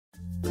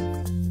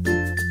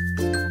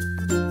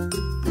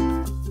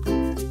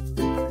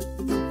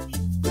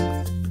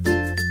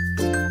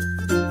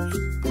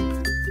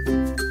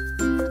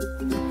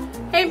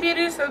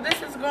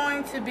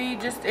going to be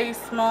just a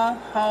small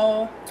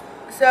haul.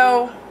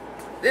 So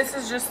this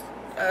is just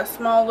a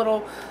small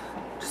little,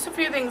 just a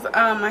few things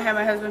I had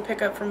my husband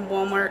pick up from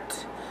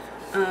Walmart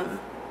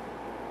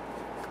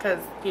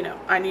because, you know,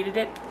 I needed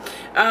it.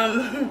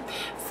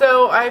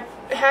 So I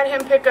had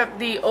him pick up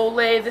the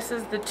Olay. This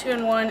is the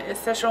 2-in-1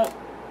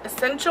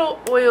 essential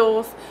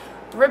oils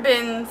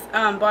ribbons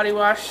body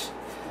wash,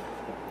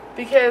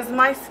 because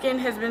my skin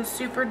has been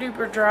super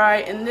duper dry,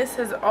 and this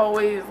has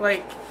always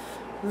like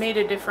made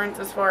a difference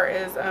as far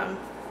as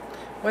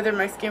whether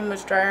my skin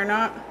was dry or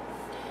not.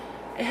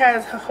 It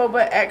has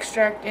jojoba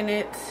extract in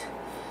it.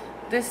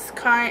 This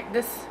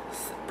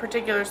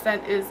particular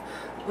scent is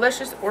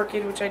Luscious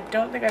Orchid, which I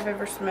don't think I've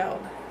ever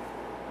smelled,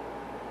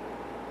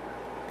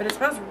 but it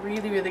smells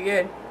really, really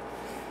good.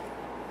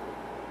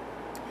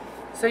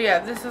 So yeah,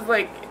 this is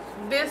like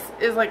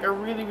a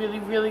really, really,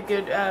 really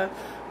good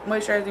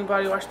moisturizing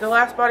body wash. The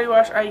last body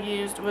wash I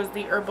used was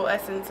the Herbal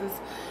Essences,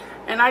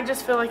 and I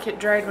just feel like it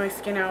dried my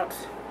skin out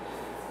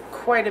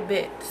quite a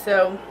bit.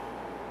 So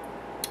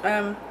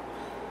I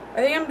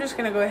think I'm just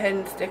gonna go ahead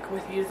and stick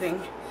with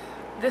using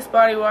this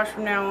body wash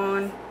from now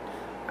on,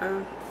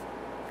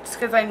 just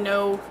because I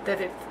know that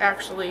it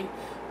actually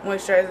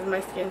moisturizes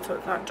my skin so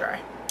it's not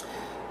dry.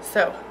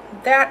 So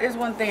that is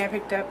one thing I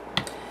picked up.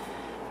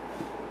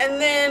 And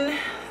then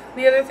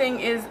the other thing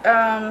is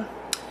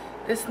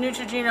this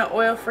Neutrogena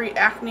oil-free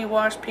acne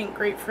wash pink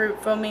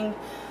grapefruit foaming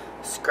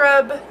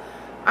scrub.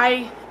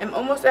 I am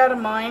almost out of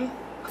mine,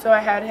 so I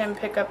had him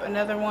pick up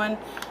another one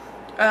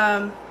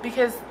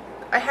because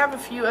I have a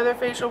few other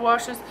facial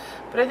washes,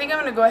 but I think I'm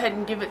going to go ahead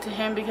and give it to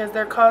him because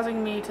they're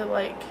causing me to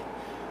like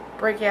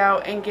break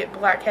out and get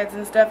blackheads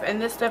and stuff,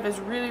 and this stuff is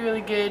really,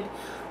 really good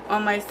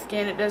on my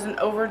skin. It doesn't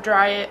over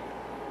dry it,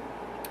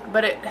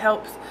 but it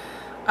helps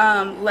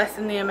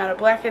lessen the amount of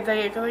blackheads I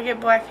get, because I get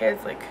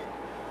blackheads like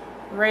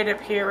right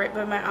up here, right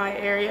by my eye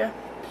area.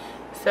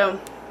 So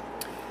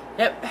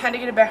yep, had to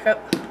get it back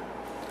up.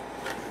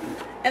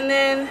 And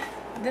then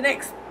the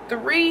next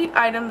 3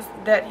 items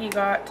that he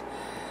got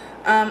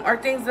are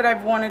things that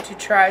I've wanted to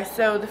try.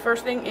 So the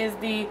first thing is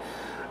the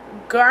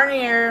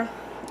Garnier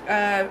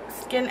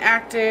Skin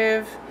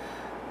Active,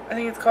 I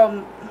think it's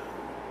called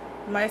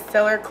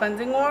Micellar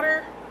Cleansing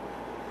Water.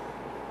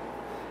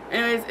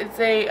 Anyways, it's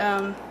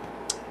a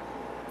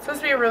it's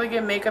supposed to be a really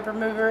good makeup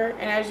remover,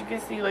 and as you can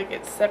see, like,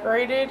 it's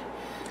separated,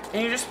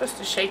 and you're just supposed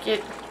to shake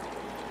it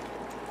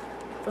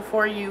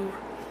before you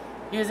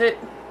use it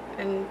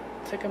and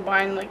to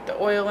combine like the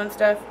oil and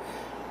stuff.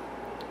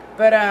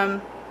 But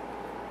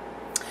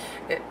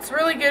it's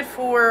really good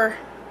for,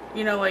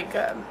 you know, like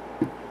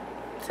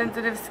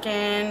sensitive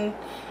skin,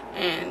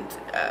 and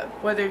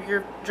whether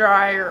you're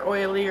dry or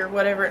oily or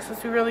whatever. It's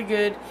supposed to be really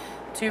good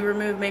to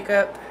remove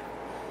makeup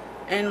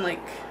and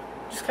like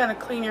just kind of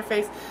clean your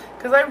face,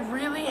 because I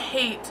really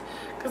hate,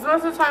 because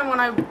most of the time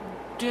when I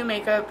do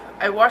makeup,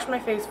 I wash my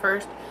face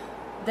first,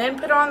 then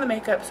put on the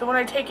makeup, so when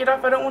I take it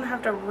off I don't want to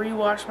have to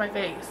re-wash my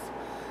face,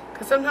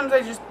 because sometimes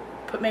I just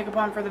put makeup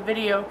on for the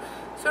video,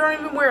 so I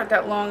don't even wear it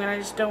that long, and I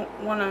just don't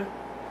want to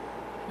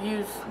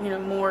use, you know,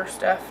 more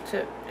stuff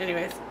to,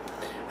 anyways.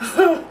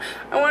 So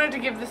I wanted to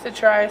give this a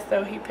try,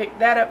 so he picked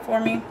that up for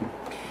me.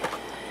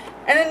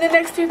 And then the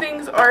next 2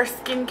 things are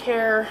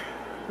skincare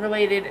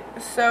related.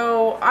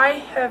 So I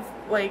have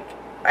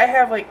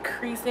like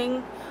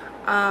creasing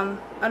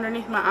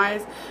underneath my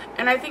eyes,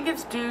 and I think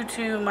it's due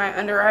to my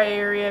under eye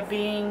area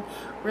being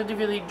really,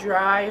 really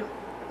dry,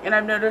 and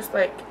I've noticed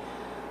like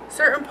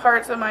certain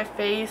parts of my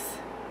face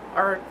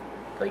are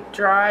like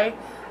dry.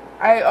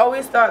 I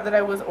always thought that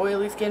I was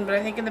oily skin, but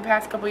I think in the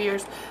past couple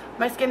years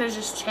my skin has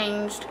just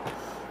changed.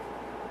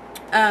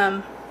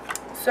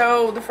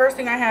 So the first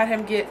thing I had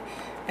him get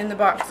in the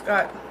box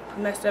got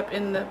messed up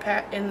in the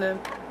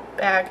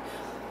bag,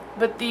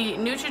 but the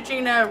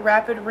Neutrogena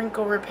Rapid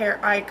Wrinkle Repair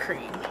Eye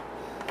Cream.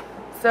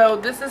 So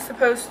this is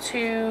supposed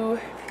to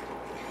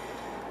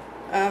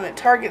it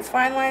targets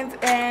fine lines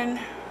and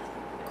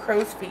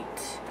crow's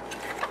feet,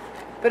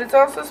 but it's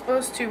also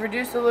supposed to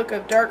reduce the look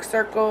of dark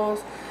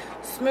circles,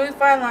 smooth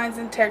fine lines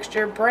and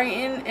texture,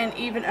 brighten and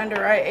even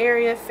under eye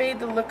area, fade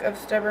the look of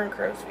stubborn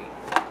crow's feet.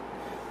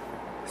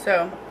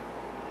 So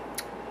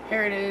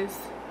here it is.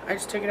 I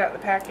just took it out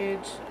of the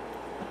package.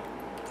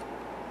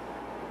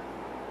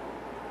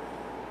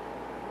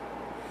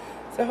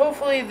 So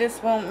hopefully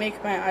this won't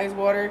make my eyes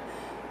water,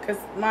 because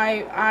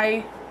my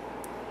eye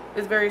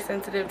is very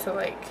sensitive to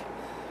like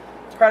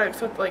products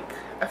with like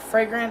a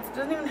fragrance. It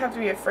doesn't even have to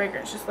be a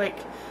fragrance, just like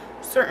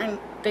certain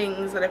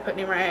things that I put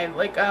near my eye,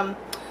 like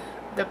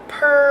the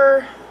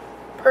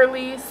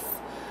Purlisse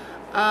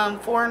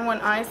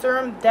 4-in-1 eye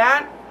serum.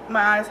 That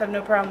my eyes have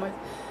no problem with.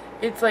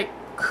 It's like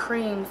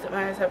creams that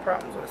my eyes have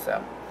problems with.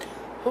 So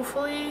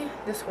hopefully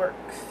this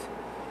works,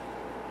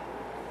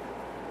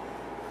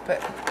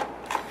 but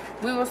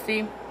we will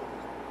see.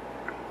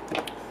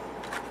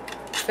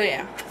 So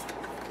yeah,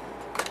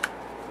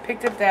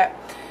 picked up that.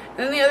 And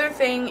then the other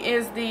thing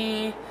is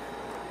the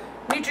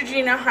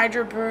Neutrogena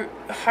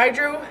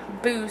Hydro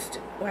Boost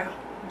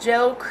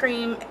gel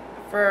cream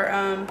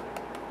for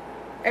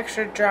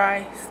extra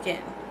dry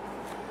skin.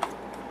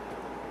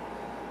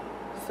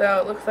 So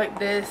it looks like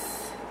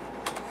this.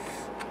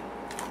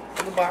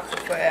 The box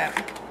looks like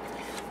that.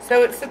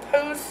 So it's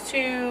supposed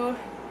to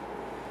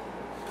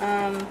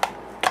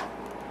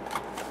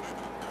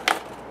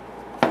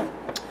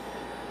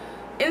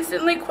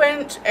instantly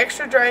quench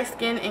extra dry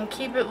skin and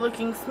keep it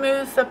looking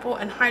smooth, supple,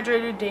 and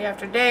hydrated day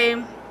after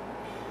day.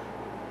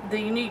 The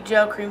unique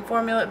gel cream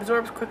formula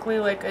absorbs quickly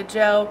like a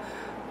gel,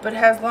 but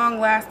has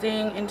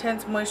long-lasting,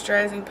 intense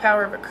moisturizing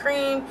power of a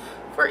cream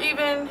for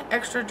even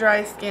extra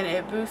dry skin.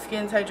 It boosts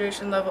skin's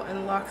hydration level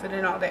and locks it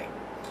in all day.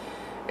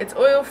 It's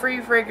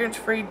oil-free,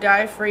 fragrance-free,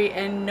 dye-free,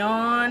 and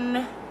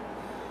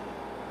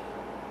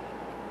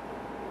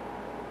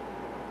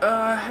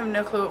I have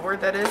no clue what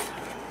word that is.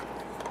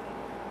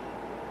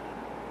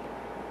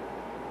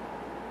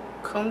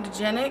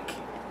 Comedogenic?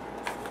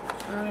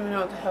 I don't even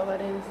know what the hell that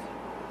is.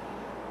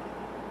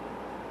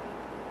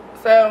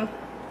 So,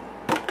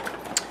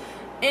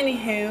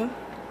 anywho,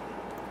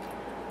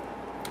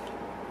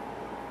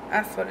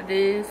 that's what it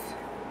is.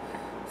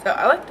 So,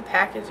 I like the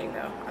packaging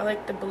though. I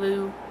like the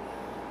blue.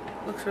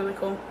 Looks really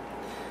cool.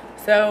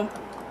 So,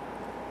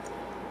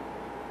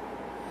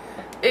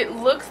 it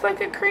looks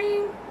like a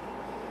cream,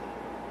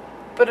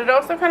 but it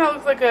also kind of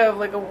looks like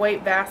a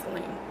white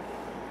Vaseline.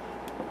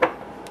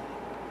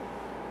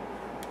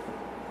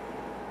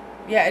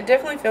 Yeah, it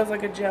definitely feels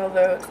like a gel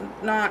though. It's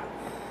not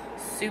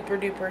super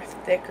duper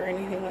thick or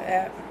anything like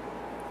that.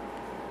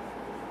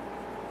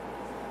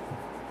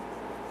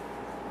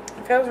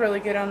 It feels really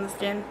good on the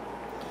skin.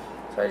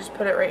 So I just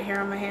put it right here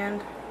on my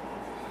hand.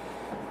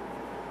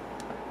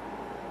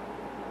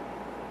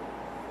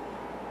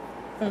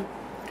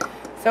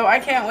 So I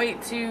can't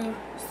wait to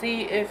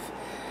see if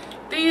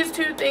these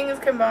two things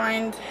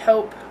combined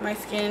help my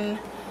skin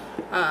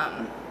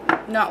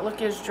not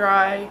look as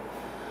dry.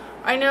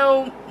 I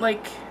know,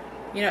 like,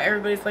 you know,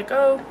 everybody's like,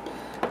 oh,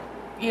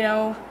 you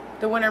know,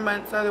 the winter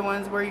months are the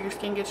ones where your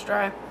skin gets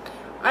dry.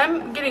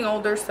 I'm getting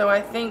older, so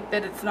I think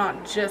that it's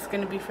not just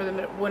going to be for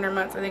the winter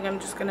months. I think I'm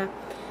just going to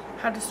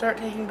have to start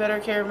taking better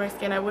care of my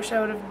skin. I wish I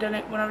would have done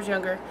it when I was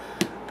younger,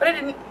 but I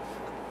didn't.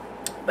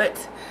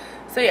 But,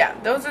 so yeah,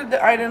 those are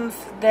the items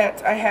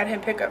that I had him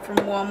pick up from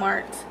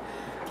Walmart.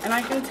 And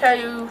I can tell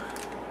you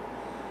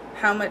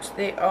how much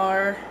they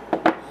are.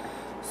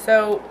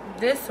 So,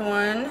 this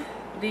one,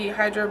 the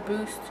Hydro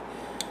Boost,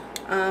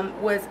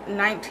 was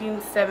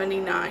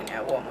 $19.79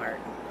 at Walmart.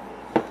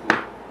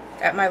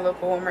 At my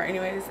local Walmart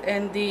anyways.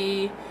 And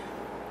the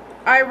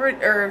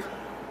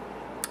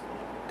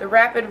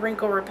Rapid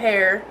Wrinkle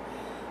Repair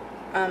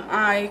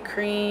eye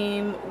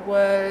cream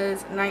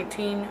was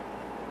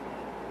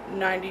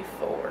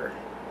 $19.94.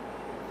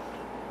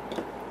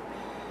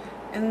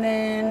 And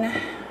then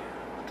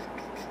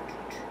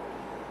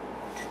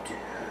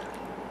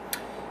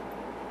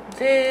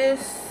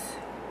this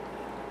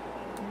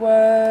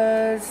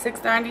was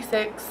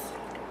 $6.96,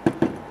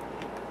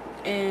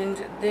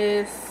 and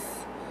this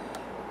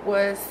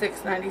was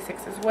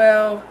 $6.96 as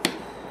well,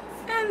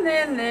 and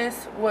then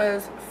this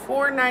was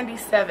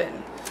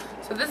 $4.97.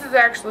 So this is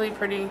actually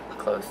pretty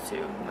close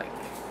to, like,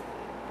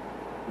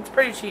 it's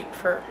pretty cheap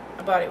for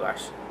a body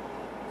wash,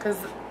 because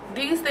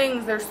these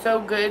things, they're so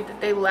good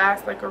that they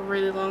last like a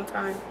really long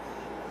time.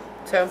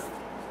 So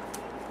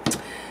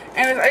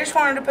anyways, I just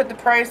wanted to put the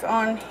price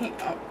on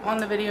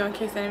the video in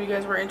case any of you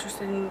guys were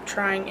interested in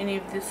trying any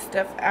of this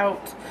stuff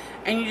out,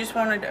 and you just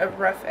wanted a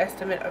rough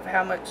estimate of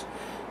how much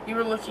you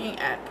were looking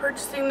at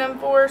purchasing them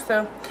for.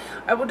 So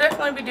I will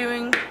definitely be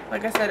doing,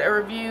 like I said, a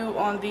review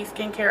on these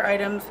skincare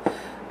items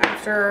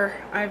after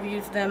I've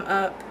used them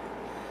up,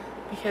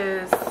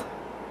 because,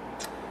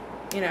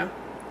 you know,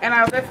 and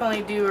I'll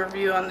definitely do a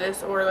review on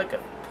this, or like a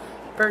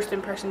first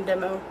impression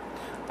demo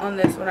on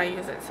this when I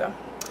use it. So